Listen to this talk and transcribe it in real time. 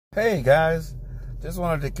Hey guys, just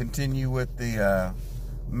wanted to continue with the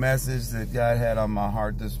message that God had on my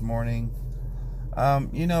heart this morning.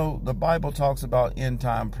 The Bible talks about end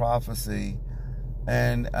time prophecy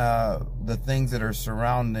and the things that are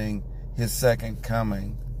surrounding his second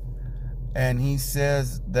coming. And he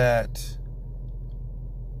says that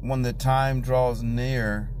when the time draws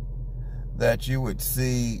near, that you would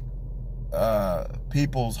see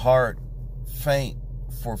people's heart faint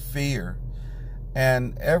for fear.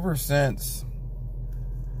 And ever since,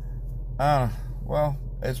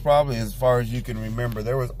 it's probably as far as you can remember,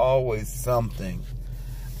 there was always something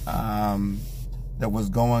that was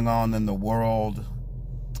going on in the world,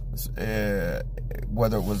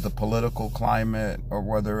 whether it was the political climate or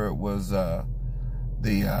whether it was the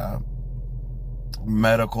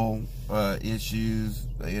medical issues,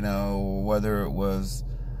 whether it was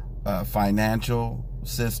financial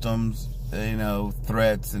systems,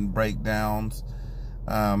 threats and breakdowns.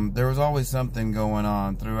 There was always something going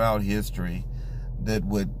on throughout history that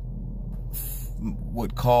would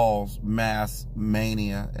cause mass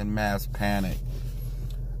mania and mass panic.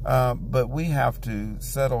 But we have to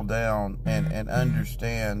settle down and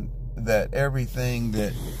understand that everything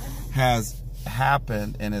that has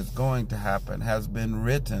happened and is going to happen has been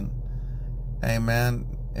written,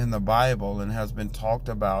 amen, in the Bible, and has been talked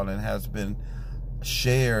about and has been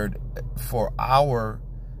shared for our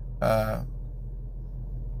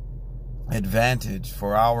advantage,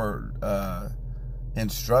 for our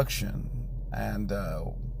instruction. And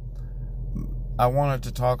I wanted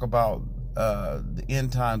to talk about the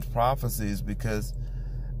end times prophecies because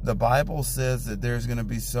the Bible says that there's going to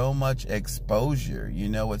be so much exposure.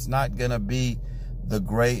 It's not going to be the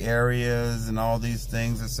gray areas and all these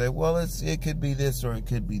things that say, well, it could be this or it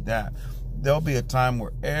could be that. There'll be a time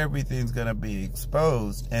where everything's going to be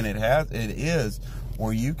exposed, and it is,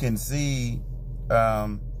 where you can see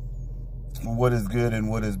what is good and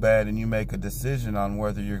what is bad, and you make a decision on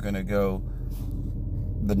whether you're going to go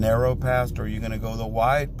the narrow path or you're going to go the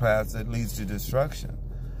wide path that leads to destruction.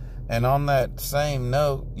 And on that same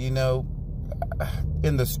note, in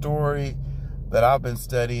the story that I've been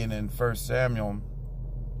studying in 1 Samuel,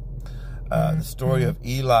 the story of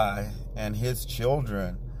Eli and his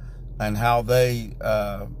children, and how they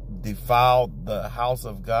defiled the house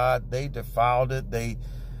of God. They defiled it.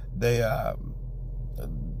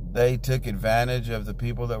 They took advantage of the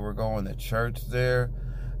people that were going to church there,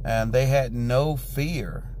 and they had no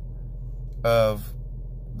fear of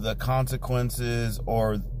the consequences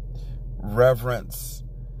or reverence.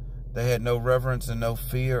 They had no reverence and no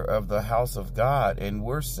fear of the house of God. And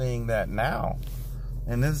we're seeing that now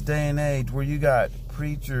in this day and age, where you got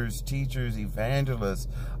preachers, teachers, evangelists,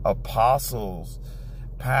 apostles,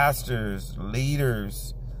 pastors,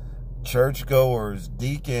 leaders, churchgoers,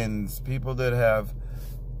 deacons, people that have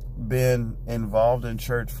been involved in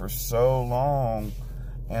church for so long,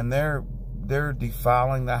 and they're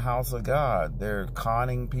defiling the house of God. They're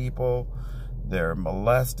conning people. They're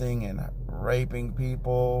molesting and raping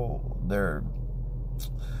people. They're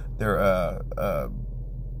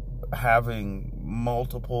having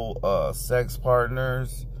multiple sex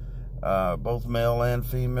partners, both male and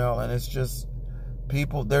female, and it's just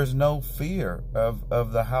people. There's no fear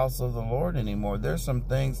of the house of the Lord anymore. There's some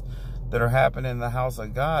things that are happening in the house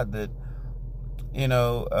of God that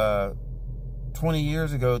 20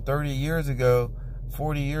 years ago, 30 years ago,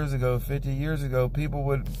 40 years ago, 50 years ago, people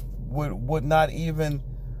would not even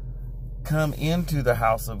come into the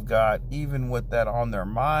house of God, even with that on their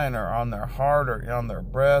mind or on their heart or on their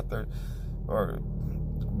breath,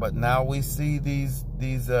 but now we see these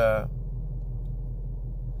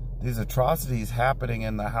atrocities happening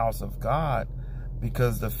in the house of God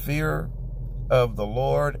because the fear of the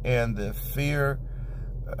Lord and the fear,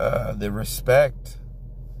 the respect,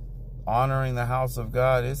 honoring the house of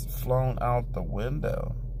God is flown out the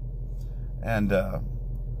window. And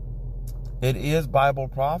it is Bible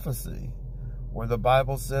prophecy, where the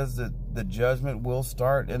Bible says that the judgment will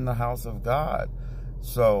start in the house of God.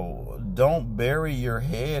 So don't bury your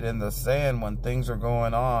head in the sand when things are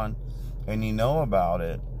going on and you know about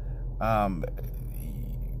it.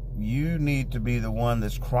 You need to be the one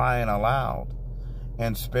that's crying aloud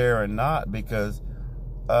and sparing not, because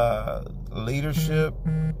leadership,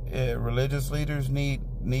 religious leaders need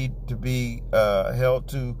to be held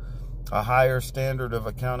to a higher standard of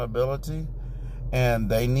accountability, and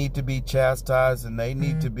they need to be chastised, and they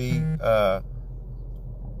need to be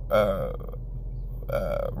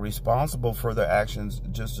responsible for their actions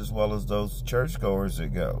just as well as those churchgoers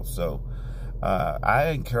that go. So I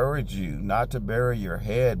encourage you not to bury your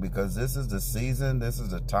head, because this is the season, this is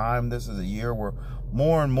the time, this is a year where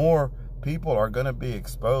more and more people are going to be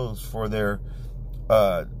exposed for their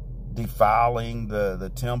defiling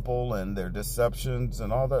the temple and their deceptions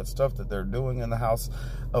and all that stuff that they're doing in the house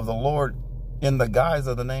of the Lord in the guise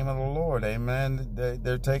of the name of the Lord. Amen.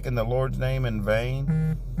 They're taking the Lord's name in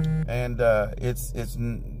vain, and it's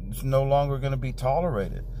no longer going to be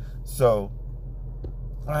tolerated. So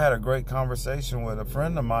I had a great conversation with a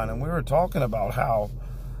friend of mine, and we were talking about how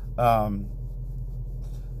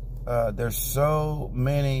there's so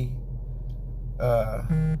many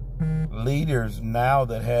leaders now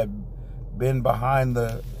that had been behind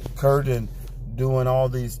the curtain doing all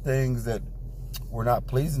these things that were not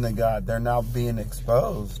pleasing to God. They're now being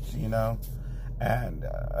exposed, you know, and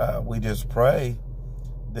we just pray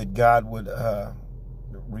that God would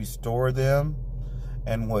restore them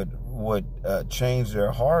and would change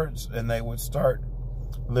their hearts, and they would start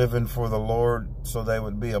living for the Lord, so they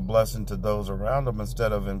would be a blessing to those around them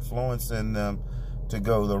instead of influencing them to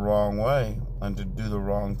go the wrong way and to do the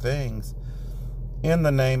wrong things in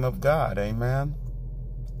the name of God. Amen.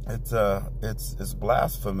 It's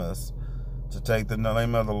blasphemous to take the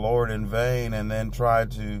name of the Lord in vain and then try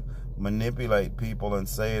to manipulate people and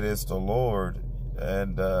say it is the Lord.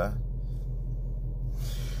 And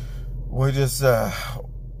we just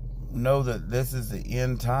know that this is the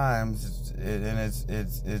end times, and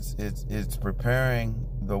it's preparing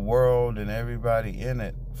the world and everybody in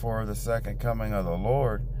it for the second coming of the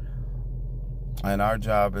Lord. And our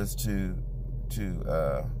job is to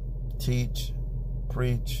teach,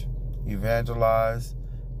 preach, evangelize,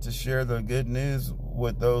 to share the good news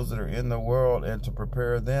with those that are in the world, and to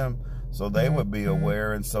prepare them so they would be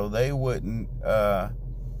aware, and so they wouldn't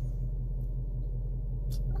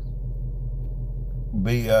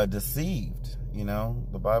be deceived. You know,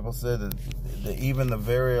 the Bible said that even the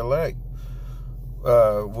very elect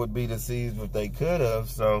would be deceived if they could have.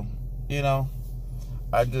 So, you know,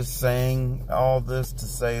 I'm just saying all this to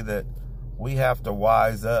say that we have to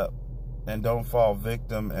wise up and don't fall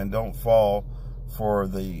victim, and don't fall for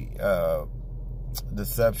the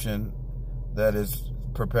deception that is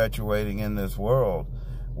perpetuating in this world,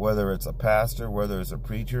 whether it's a pastor, whether it's a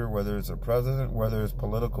preacher, whether it's a president, whether it's a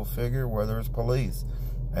political figure, whether it's police.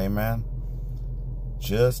 Amen.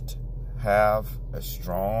 Just have a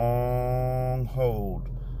strong hold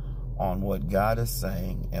on what God is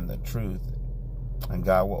saying and the truth, and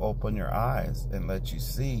God will open your eyes and let you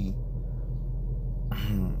see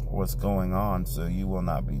what's going on, so you will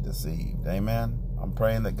not be deceived. Amen. I'm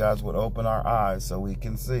praying that God would open our eyes so we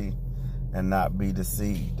can see and not be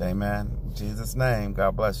deceived. Amen. In Jesus' name,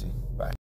 God bless you. Bye.